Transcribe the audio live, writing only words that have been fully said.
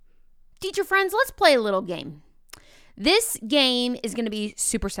teacher friends, let's play a little game. This game is going to be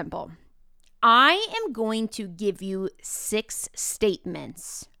super simple. I am going to give you 6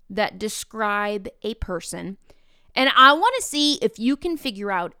 statements that describe a person, and I want to see if you can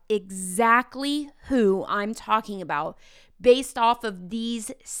figure out exactly who I'm talking about based off of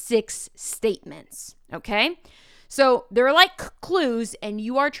these 6 statements, okay? So they're like clues, and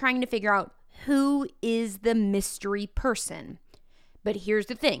you are trying to figure out who is the mystery person. But here's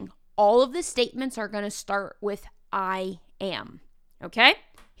the thing. All of the statements are going to start with I am, okay?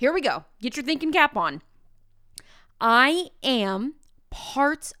 Here we go. Get your thinking cap on. I am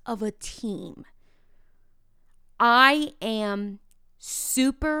part of a team. I am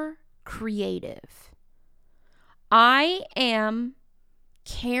super creative. I am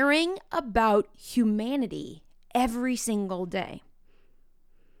caring about humanity every single day.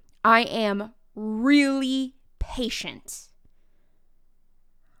 I am really patient.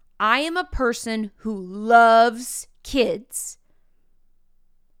 I am a person who loves kids.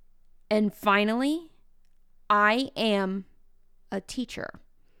 And finally, I am a teacher.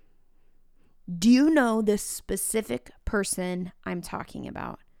 Do you know the specific person I'm talking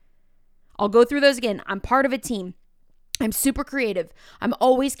about? I'll go through those again. I'm part of a team. I'm super creative. I'm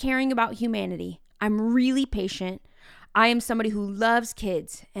always caring about humanity. I'm really patient. I am somebody who loves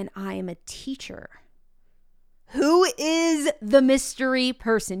kids, and I am a teacher. Who is the mystery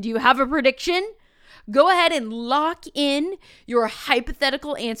person? Do you have a prediction? Go ahead and lock in your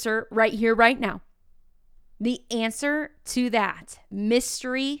hypothetical answer right here, right now. The answer to that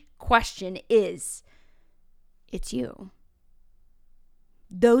mystery question is, it's you.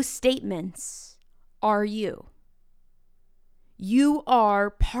 Those statements are you. You are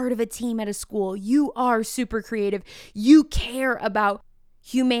part of a team at a school. You are super creative. You care about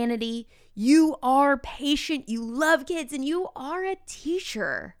humanity. You are patient. You love kids, and you are a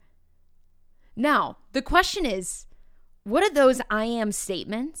teacher. Now, the question is, what are those I am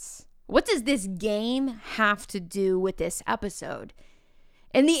statements? What does this game have to do with this episode?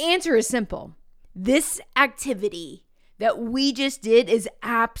 And the answer is simple. This activity that we just did is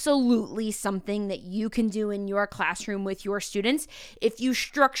absolutely something that you can do in your classroom with your students if you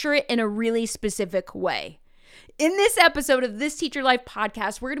structure it in a really specific way. In this episode of This Teacher Life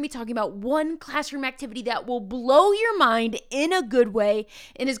podcast, we're going to be talking about one classroom activity that will blow your mind in a good way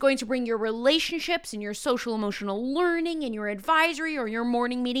and is going to bring your relationships and your social emotional learning and your advisory or your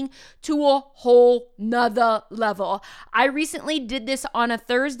morning meeting to a whole nother level. I recently did this on a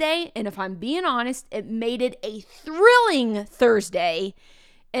Thursday, and if I'm being honest, it made it a thrilling Thursday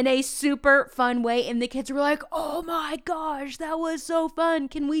in a super fun way. And the kids were like, oh my gosh, that was so fun.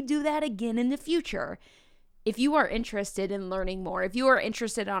 Can we do that again in the future? If you are interested in learning more, if you are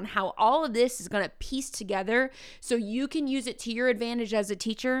interested on how all of this is going to piece together so you can use it to your advantage as a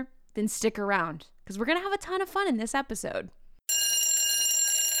teacher, then stick around because we're going to have a ton of fun in this episode.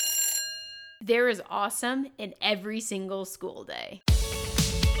 There is awesome in every single school day.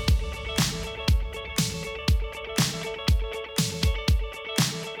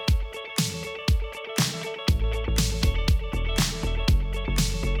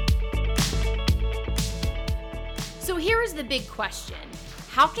 So here is the big question.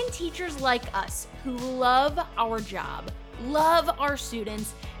 How can teachers like us who love our job, love our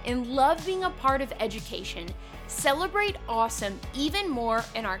students, and love being a part of education celebrate awesome even more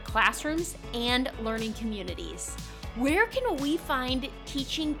in our classrooms and learning communities? Where can we find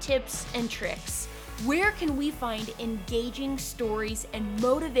teaching tips and tricks? Where can we find engaging stories and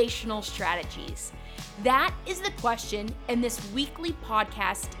motivational strategies? That is the question, and this weekly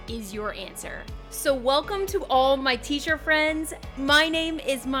podcast is your answer. So welcome to all my teacher friends. My name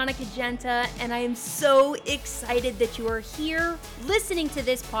is Monica Genta, and I am so excited that you are here listening to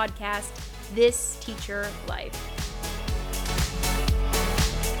this podcast, This Teacher Life.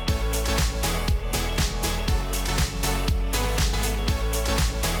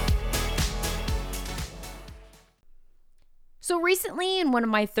 So recently in one of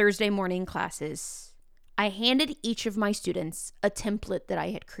my Thursday morning classes, I handed each of my students a template that I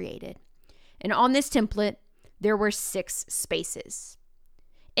had created. And on this template, there were 6 spaces.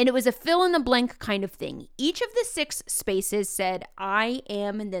 And it was a fill in the blank kind of thing. Each of the 6 spaces said, I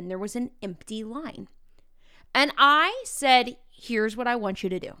am, and then there was an empty line. And I said, here's what I want you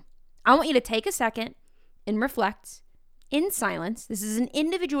to do. I want you to take a second and reflect in silence. This is an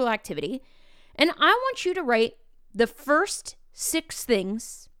individual activity. And I want you to write the first 6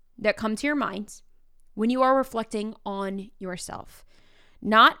 things that come to your mind when you are reflecting on yourself.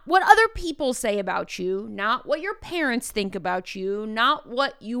 Not what other people say about you, not what your parents think about you, not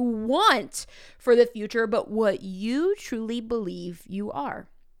what you want for the future, but what you truly believe you are.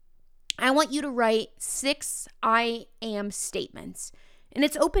 I want you to write 6 I am statements. And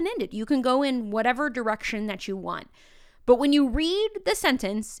it's open-ended. You can go in whatever direction that you want. But when you read the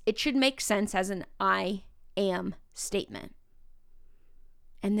sentence, it should make sense as an I am statement.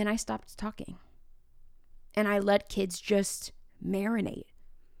 And then I stopped talking. And I let kids just marinate.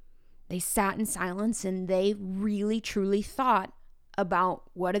 They sat in silence and they really, truly thought about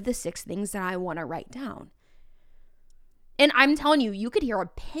what are the 6 things that I want to write down. And I'm telling you, you could hear a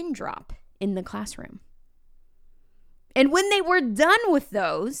pin drop in the classroom. And when they were done with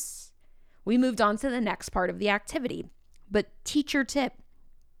those, we moved on to the next part of the activity. But teacher tip,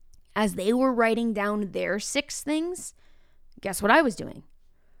 as they were writing down their 6 things, guess what I was doing?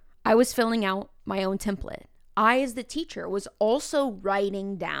 I was filling out my own template. I, as the teacher, was also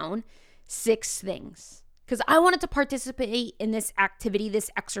writing down 6 things because I wanted to participate in this activity,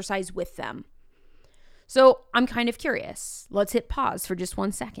 this exercise with them. So I'm kind of curious. Let's hit pause for just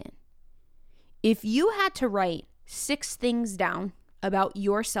 1 second. If you had to write 6 things down about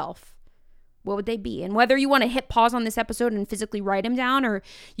yourself, what would they be? And whether you want to hit pause on this episode and physically write them down, or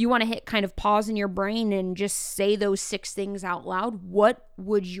you want to hit kind of pause in your brain and just say those 6 things out loud, what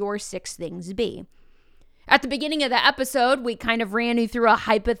would your 6 things be? At the beginning of the episode, we kind of ran you through a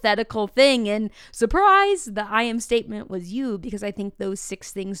hypothetical thing, and surprise, the I am statement was you, because I think those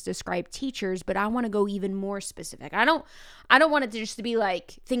 6 things describe teachers, but I want to go even more specific. I don't want it to just be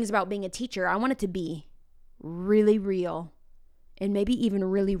like things about being a teacher. I want it to be really real and maybe even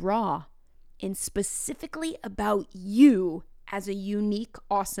really raw, and specifically about you as a unique,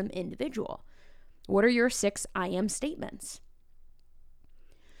 awesome individual. What are your 6 I am statements?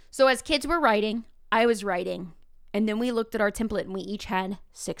 So as kids were writing, I was writing, and then we looked at our template and we each had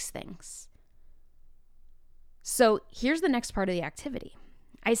 6 things. So here's the next part of the activity.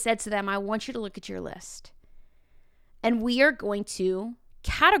 I said to them, I want you to look at your list, and we are going to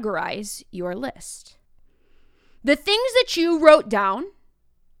categorize your list. The things that you wrote down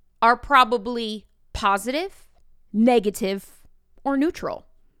are probably positive, negative, or neutral.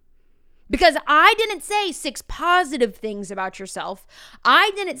 Because I didn't say 6 positive things about yourself.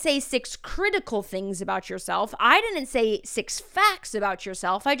 I didn't say 6 critical things about yourself. I didn't say 6 facts about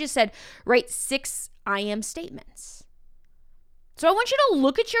yourself. I just said, write 6 I am statements. So I want you to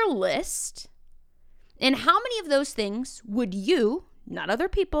look at your list, and how many of those things would you, not other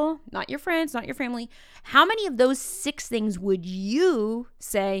people, not your friends, not your family, how many of those 6 things would you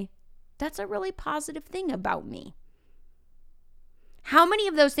say, that's a really positive thing about me? How many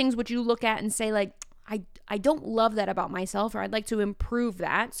of those things would you look at and say, like, I don't love that about myself, or I'd like to improve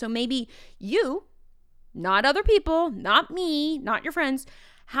that? So maybe you, not other people, not me, not your friends,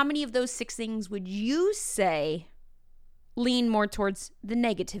 how many of those 6 things would you say lean more towards the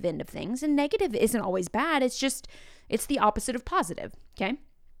negative end of things? And negative isn't always bad. It's the opposite of positive, okay?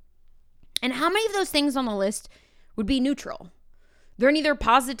 And how many of those things on the list would be neutral? They're neither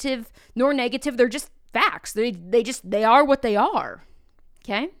positive nor negative. They're just facts. They are what they are.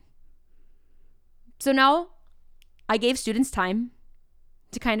 Okay? So now I gave students time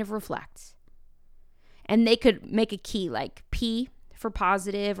to kind of reflect. And they could make a key like P for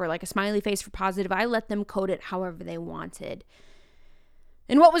positive or like a smiley face for positive. I let them code it however they wanted.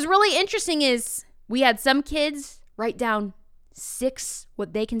 And what was really interesting is we had some kids write down 6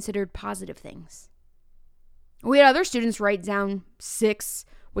 what they considered positive things. We had other students write down 6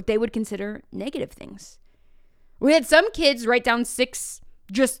 what they would consider negative things. We had some kids write down 6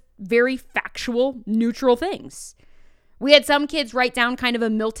 just very factual, neutral things. We had some kids write down kind of a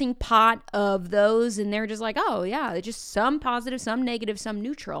melting pot of those, and they're just like, oh yeah, just some positive, some negative, some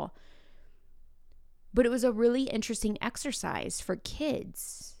neutral. But it was a really interesting exercise for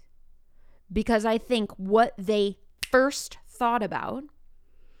kids because I think what they first thought about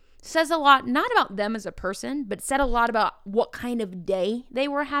says a lot, not about them as a person, but said a lot about what kind of day they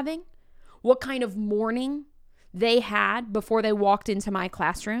were having, what kind of morning they had before they walked into my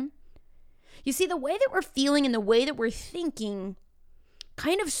classroom. You see, the way that we're feeling and the way that we're thinking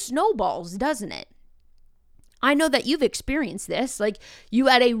kind of snowballs, doesn't it? I know that you've experienced this. Like, you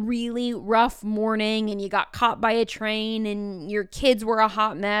had a really rough morning and you got caught by a train and your kids were a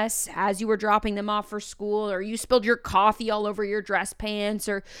hot mess as you were dropping them off for school, or you spilled your coffee all over your dress pants,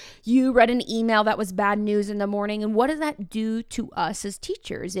 or you read an email that was bad news in the morning. And what does that do to us as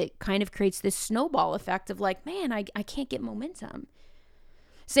teachers? It kind of creates this snowball effect of like, man, I can't get momentum.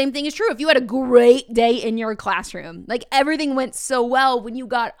 Same thing is true if you had a great day in your classroom. Like, everything went so well. When you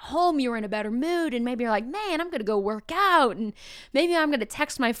got home, you were in a better mood, and maybe you're like, man, I'm going to go work out, and maybe I'm going to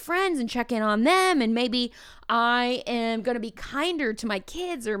text my friends and check in on them, and maybe I am going to be kinder to my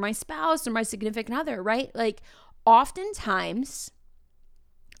kids or my spouse or my significant other, right? Like, oftentimes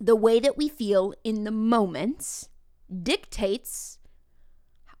the way that we feel in the moments dictates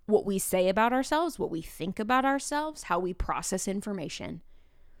what we say about ourselves, what we think about ourselves, how we process information.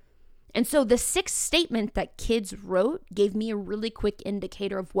 And so the 6 statement that kids wrote gave me a really quick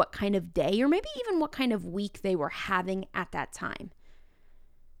indicator of what kind of day or maybe even what kind of week they were having at that time.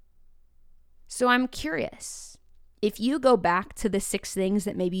 So I'm curious, if you go back to the 6 things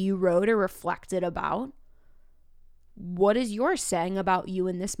that maybe you wrote or reflected about, what is yours saying about you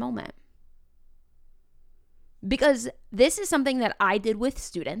in this moment? Because this is something that I did with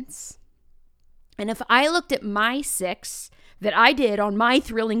students. And if I looked at my 6 that I did on my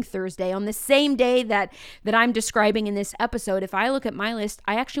Thrilling Thursday, on the same day that I'm describing in this episode, if I look at my list,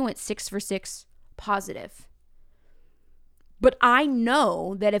 I actually went 6 for 6 positive. But I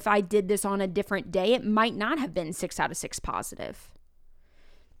know that if I did this on a different day, it might not have been 6 out of 6 positive.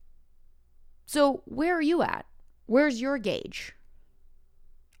 So where are you at? Where's your gauge?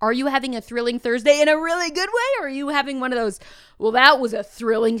 Are you having a thrilling Thursday in a really good way? Or are you having one of those, well, that was a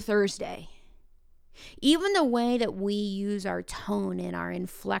thrilling Thursday? Even the way that we use our tone and our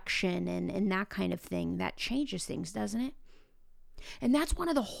inflection and that kind of thing, that changes things, doesn't it? And that's one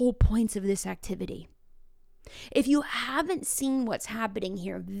of the whole points of this activity. If you haven't seen what's happening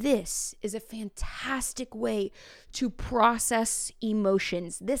here, this is a fantastic way to process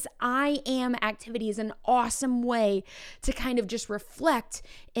emotions. This I am activity is an awesome way to kind of just reflect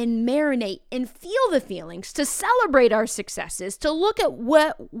and marinate and feel the feelings, to celebrate our successes, to look at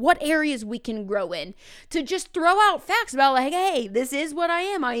what areas we can grow in, to just throw out facts about like, hey, this is what I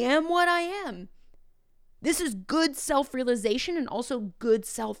am what I am. This is good self-realization and also good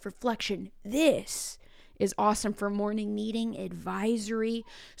self-reflection. This is awesome for morning meeting, advisory,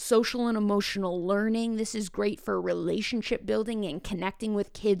 social and emotional learning. This is great for relationship building and connecting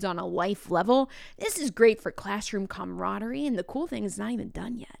with kids on a life level. This is great for classroom camaraderie. And the cool thing is it's not even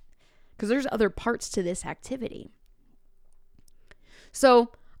done yet because there's other parts to this activity.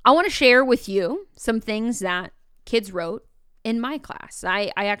 So I want to share with you some things that kids wrote in my class.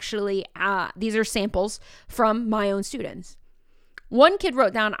 I actually, these are samples from my own students. One kid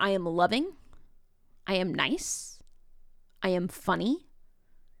wrote down, I am loving. I am nice, I am funny,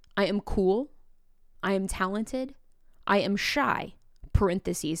 I am cool, I am talented, I am shy,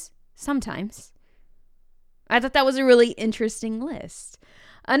 parentheses, sometimes. I thought that was a really interesting list.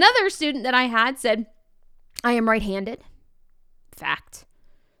 Another student that I had said, I am right-handed, fact.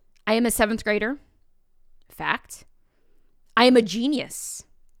 I am a 7th grader, fact. I am a genius,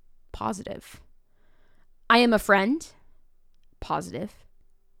 positive. I am a friend, positive.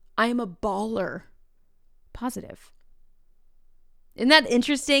 I am a baller, positive. Isn't that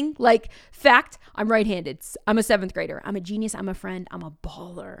interesting? Like, fact, I'm right-handed. I'm a 7th grader. I'm a genius. I'm a friend. I'm a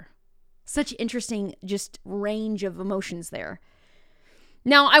baller. Such interesting just range of emotions there.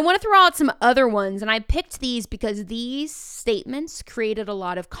 Now, I want to throw out some other ones, and I picked these because these statements created a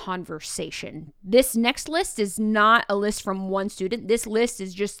lot of conversation. This next list is not a list from one student. This list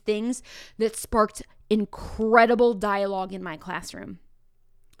is just things that sparked incredible dialogue in my classroom.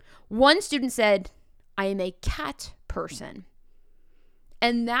 One student said, I am a cat person.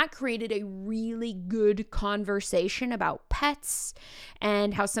 And that created a really good conversation about pets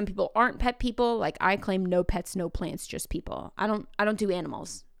and how some people aren't pet people. Like I claim no pets, no plants, just people. I don't do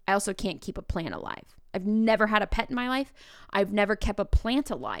animals. I also can't keep a plant alive. I've never had a pet in my life. I've never kept a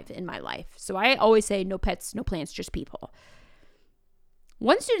plant alive in my life. So I always say no pets, no plants, just people.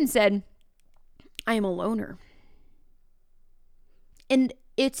 One student said, I am a loner. And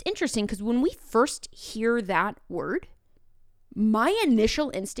it's interesting because when we first hear that word, my initial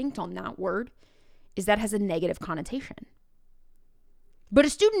instinct on that word is that has a negative connotation. But a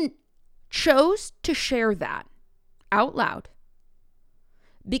student chose to share that out loud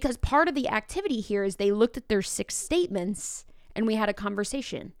because part of the activity here is they looked at their 6 statements and we had a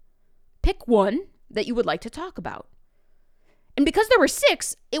conversation. Pick one that you would like to talk about. And because there were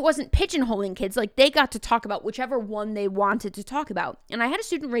 6, it wasn't pigeonholing kids. Like they got to talk about whichever one they wanted to talk about. And I had a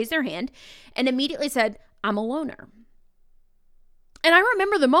student raise their hand and immediately said, I'm a loner. And I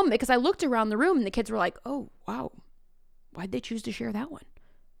remember the moment because I looked around the room and the kids were like, oh, wow, why'd they choose to share that one?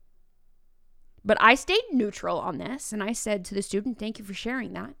 But I stayed neutral on this and I said to the student, thank you for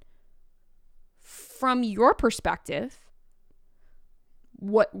sharing that. From your perspective,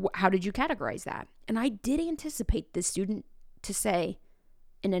 how did you categorize that? And I did anticipate the student to say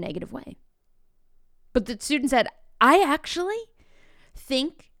in a negative way. But the student said, I actually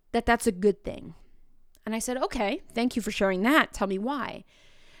think that that's a good thing. And I said, okay, thank you for sharing that. Tell me why.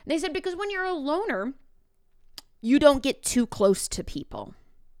 And they said, because when you're a loner, you don't get too close to people.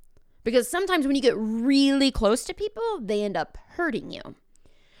 Because sometimes when you get really close to people, they end up hurting you.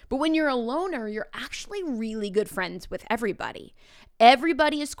 But when you're a loner, you're actually really good friends with everybody.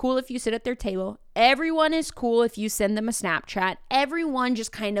 Everybody is cool if you sit at their table. Everyone is cool if you send them a Snapchat. Everyone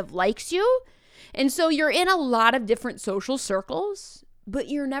just kind of likes you. And so you're in a lot of different social circles, but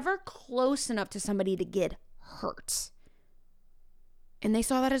you're never close enough to somebody to get hurt. And they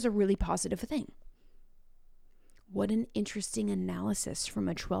saw that as a really positive thing. What an interesting analysis from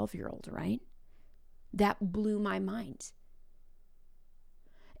a 12-year-old, right? That blew my mind.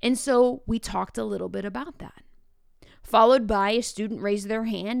 And so we talked a little bit about that. Followed by a student raised their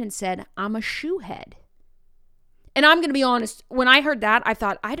hand and said, I'm a shoe head. And I'm going to be honest, when I heard that, I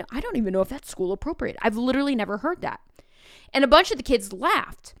thought, I don't even know if that's school appropriate. I've literally never heard that. And a bunch of the kids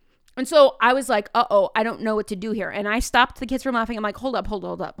laughed. And so I was like, I don't know what to do here. And I stopped the kids from laughing. I'm like, hold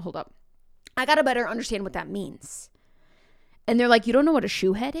up. I got to better understand what that means. And they're like, you don't know what a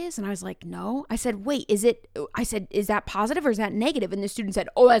shoe head is? And I was like, no. I said, wait, is that positive or is that negative? And the student said,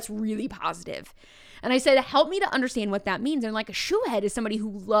 oh, that's really positive. And I said, help me to understand what that means. And like a shoe head is somebody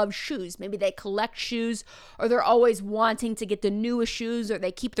who loves shoes. Maybe they collect shoes, or they're always wanting to get the newest shoes, or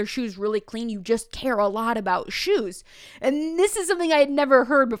they keep their shoes really clean. You just care a lot about shoes. And this is something I had never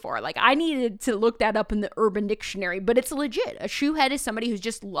heard before. Like I needed to look that up in the Urban Dictionary, but it's legit. A shoe head is somebody who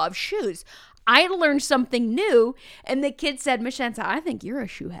just loves shoes. I learned something new, and the kid said, Miss Shansa, I think you're a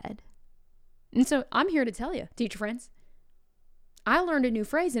shoe head. And so I'm here to tell you, teacher friends, I learned a new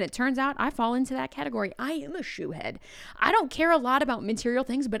phrase, and it turns out I fall into that category. I am a shoe head. I don't care a lot about material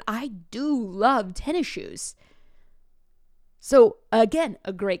things, but I do love tennis shoes. So again,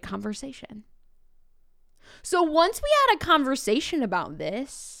 a great conversation. So once we had a conversation about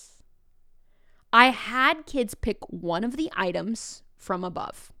this, I had kids pick one of the items from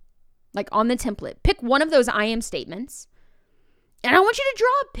above. Like on the template, pick one of those I am statements. And I want you to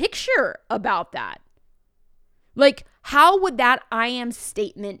draw a picture about that. Like, how would that I am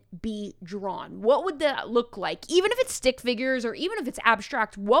statement be drawn? What would that look like? Even if it's stick figures or even if it's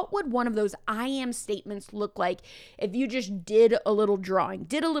abstract, what would one of those I am statements look like if you just did a little drawing,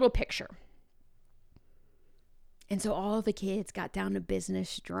 did a little picture? And so all of the kids got down to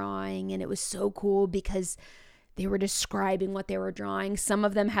business drawing, and it was so cool because they were describing what they were drawing. Some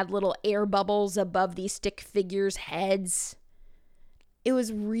of them had little air bubbles above these stick figures' heads. It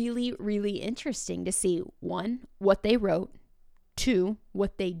was really, really interesting to see, 1, what they wrote, 2,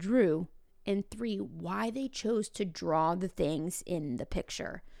 what they drew, and 3, why they chose to draw the things in the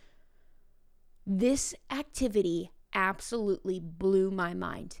picture. This activity absolutely blew my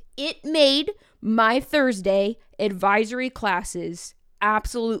mind. It made my Thursday advisory classes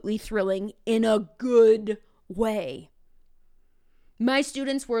absolutely thrilling in a good way. My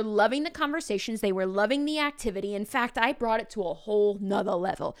students were loving the conversations. They were loving the activity. In fact, I brought it to a whole nother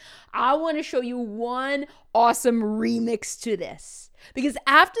level. I want to show you one awesome remix to this, because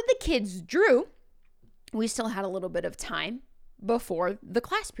after the kids drew, we still had a little bit of time before the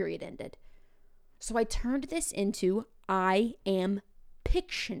class period ended. So I turned this into I am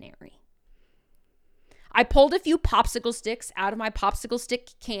Pictionary. I pulled a few popsicle sticks out of my popsicle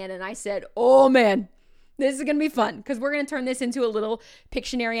stick can, and I said, oh man, this is going to be fun because we're going to turn this into a little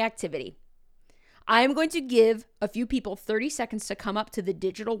Pictionary activity. I am going to give a few people 30 seconds to come up to the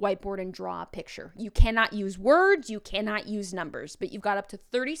digital whiteboard and draw a picture. You cannot use words, you cannot use numbers, but you've got up to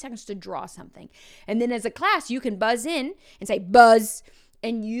 30 seconds to draw something. And then as a class, you can buzz in and say buzz,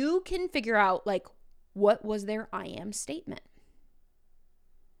 and you can figure out like what was their I am statement.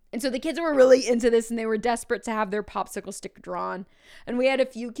 And so the kids were really into this, and they were desperate to have their popsicle stick drawn. And we had a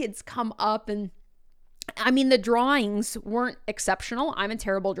few kids come up, and I mean, the drawings weren't exceptional. I'm a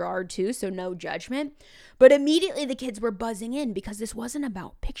terrible drawer too, so no judgment. But immediately the kids were buzzing in because this wasn't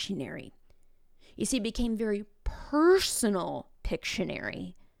about Pictionary. You see, it became very personal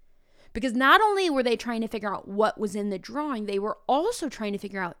Pictionary. Because not only were they trying to figure out what was in the drawing, they were also trying to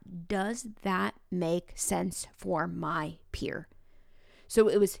figure out, does that make sense for my peer? So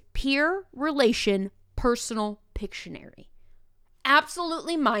it was peer relation, personal Pictionary.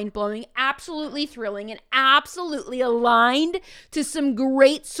 Absolutely mind-blowing, absolutely thrilling, and absolutely aligned to some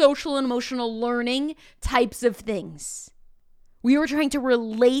great social and emotional learning types of things. We were trying to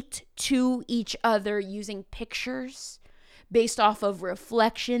relate to each other using pictures based off of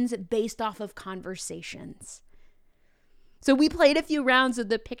reflections, based off of conversations. So we played a few rounds of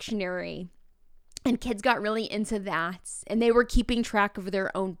the Pictionary, and kids got really into that, and they were keeping track of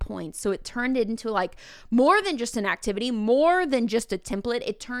their own points. So it turned into like more than just an activity, more than just a template.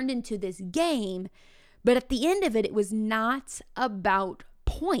 It turned into this game. But at the end of it, it was not about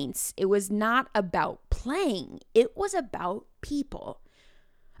points. It was not about playing. It was about people.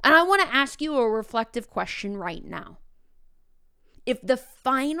 And I want to ask you a reflective question right now. If the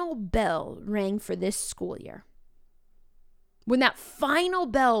final bell rang for this school year, when that final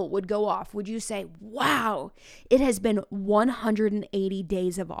bell would go off, would you say, wow, it has been 180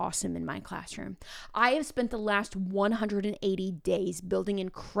 days of awesome in my classroom. I have spent the last 180 days building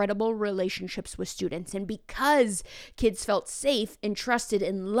incredible relationships with students. And because kids felt safe and trusted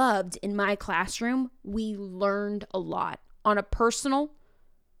and loved in my classroom, we learned a lot on a personal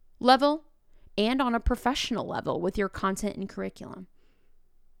level and on a professional level with your content and curriculum.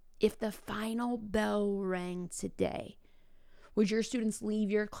 If the final bell rang today, would your students leave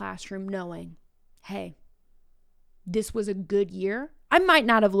your classroom knowing, hey, this was a good year? I might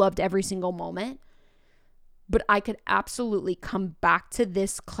not have loved every single moment, but I could absolutely come back to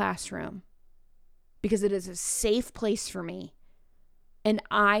this classroom because it is a safe place for me. And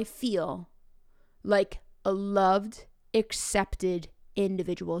I feel like a loved, accepted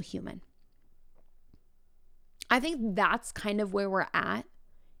individual human. I think that's kind of where we're at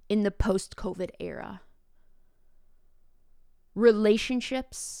in the post-COVID era.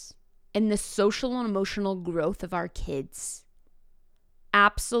 Relationships and the social and emotional growth of our kids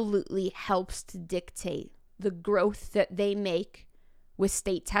absolutely helps to dictate the growth that they make with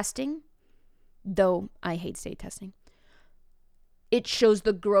state testing, though I hate state testing. It shows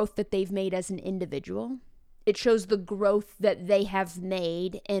the growth that they've made as an individual. It shows the growth that they have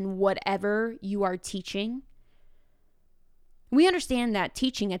made in whatever you are teaching. We understand that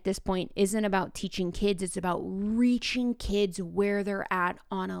teaching at this point isn't about teaching kids. It's about reaching kids where they're at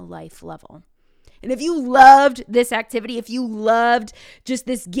on a life level. And if you loved this activity, if you loved just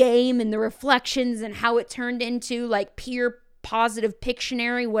this game and the reflections and how it turned into like peer positive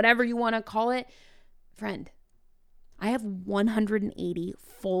Pictionary, whatever you want to call it, friend, I have 180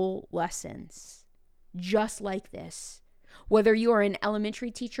 full lessons just like this. Whether you are an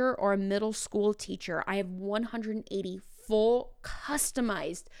elementary teacher or a middle school teacher, I have 180 full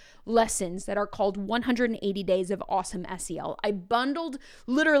customized lessons that are called 180 Days of Awesome SEL. I bundled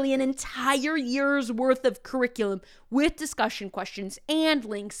literally an entire year's worth of curriculum with discussion questions and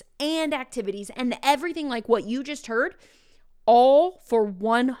links and activities and everything like what you just heard, all for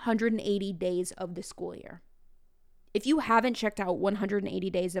 180 days of the school year. If you haven't checked out 180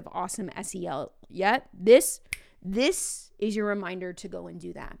 Days of Awesome SEL yet, this is your reminder to go and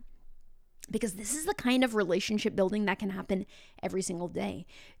do that. Because this is the kind of relationship building that can happen every single day.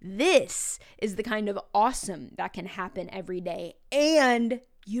 This is the kind of awesome that can happen every day. And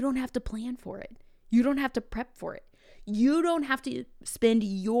you don't have to plan for it. You don't have to prep for it. You don't have to spend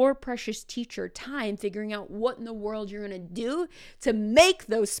your precious teacher time figuring out what in the world you're going to do to make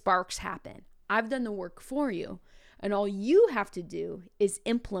those sparks happen. I've done the work for you. And all you have to do is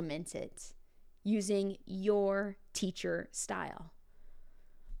implement it using your teacher style.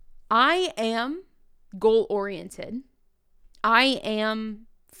 I am goal-oriented. I am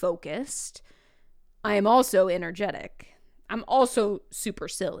focused. I am also energetic. I'm also super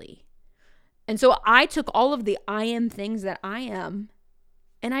silly. And so I took all of the I am things that I am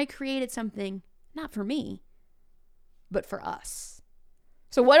and I created something not for me, but for us.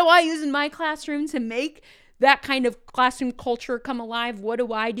 So what do I use in my classroom to make that kind of classroom culture come alive? What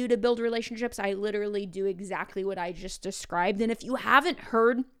do I do to build relationships? I literally do exactly what I just described. And if you haven't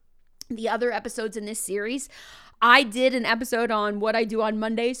heard the other episodes in this series, I did an episode on what I do on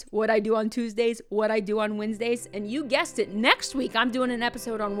Mondays, what I do on Tuesdays, what I do on Wednesdays, and you guessed it, next week I'm doing an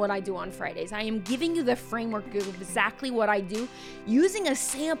episode on what I do on Fridays. I am giving you the framework of exactly what I do using a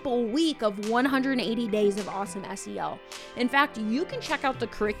sample week of 180 Days of Awesome SEL. In fact, you can check out the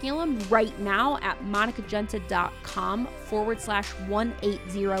curriculum right now at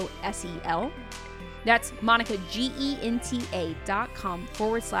monicagenta.com/180 SEL. That's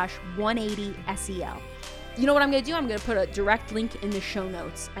monicagenta.com/180 SEL. You know what I'm going to do? I'm going to put a direct link in the show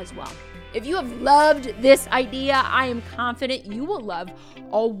notes as well. If you have loved this idea, I am confident you will love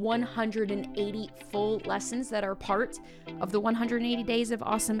all 180 full lessons that are part of the 180 Days of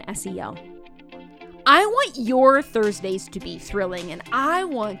Awesome SEL. I want your Thursdays to be thrilling, and I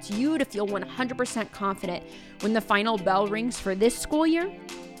want you to feel 100% confident when the final bell rings for this school year,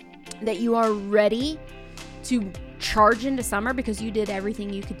 that you are ready to charge into summer because you did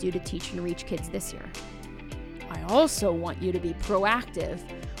everything you could do to teach and reach kids this year. I also want you to be proactive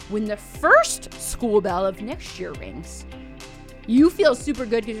when the first school bell of next year rings. You feel super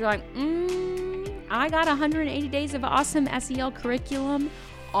good because you're like, I got 180 Days of Awesome SEL curriculum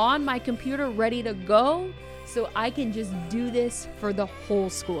on my computer ready to go, so I can just do this for the whole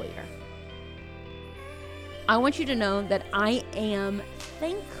school year. I want you to know that I am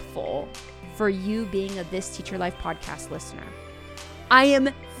thankful for you being a This Teacher Life podcast listener. I am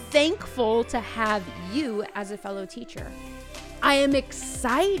thankful to have you as a fellow teacher. I am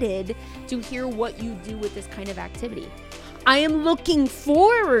excited to hear what you do with this kind of activity. I am looking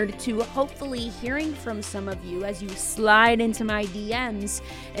forward to hopefully hearing from some of you as you slide into my DMs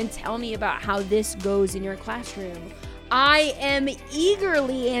and tell me about how this goes in your classroom. I am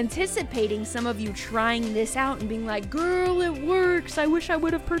eagerly anticipating some of you trying this out and being like, girl, it works. I wish I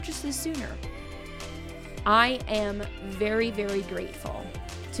would have purchased this sooner. I am very, very grateful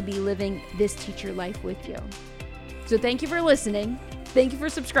to be living this teacher life with you. So thank you for listening. Thank you for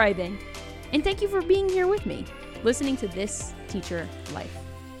subscribing. And thank you for being here with me, listening to This Teacher Life.